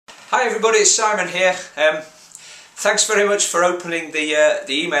Hi everybody, it's Simon here. Thanks very much for opening the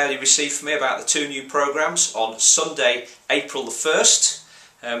email you received from me about the two new programmes on Sunday, April the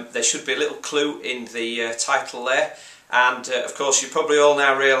 1st. There should be a little clue in the title there, and of course you're probably all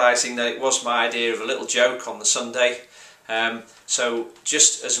now realising that it was my idea of a little joke on the Sunday. So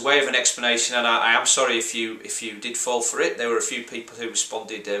just as a way of an explanation, and I am sorry if you did fall for it, there were a few people who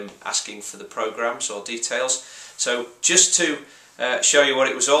responded asking for the programmes or details. So just to show you what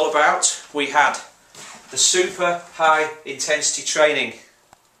it was all about, we had the super high intensity training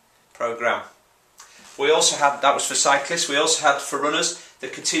programme. We also had, that was for cyclists, we also had for runners the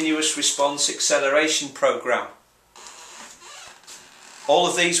continuous response acceleration programme. All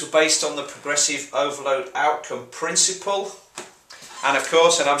of these were based on the progressive overload outcome principle, and of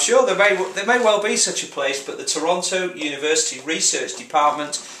course, and I'm sure there may well be such a place, but the Toronto University Research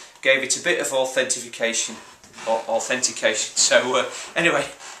Department gave it a bit of authentication. So anyway,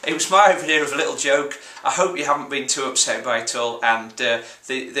 it was my idea of a little joke. I hope you haven't been too upset by it all, and to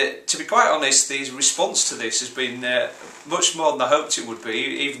be quite honest, the response to this has been much more than I hoped it would be,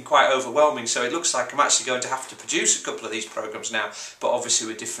 even quite overwhelming. So it looks like I'm actually going to have to produce a couple of these programmes now, but obviously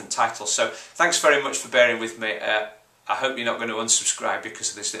with different titles. So thanks very much for bearing with me. I hope you're not going to unsubscribe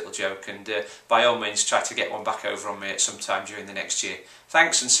because of this little joke, and by all means try to get one back over on me at some time during the next year.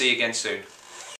 Thanks, and see you again soon.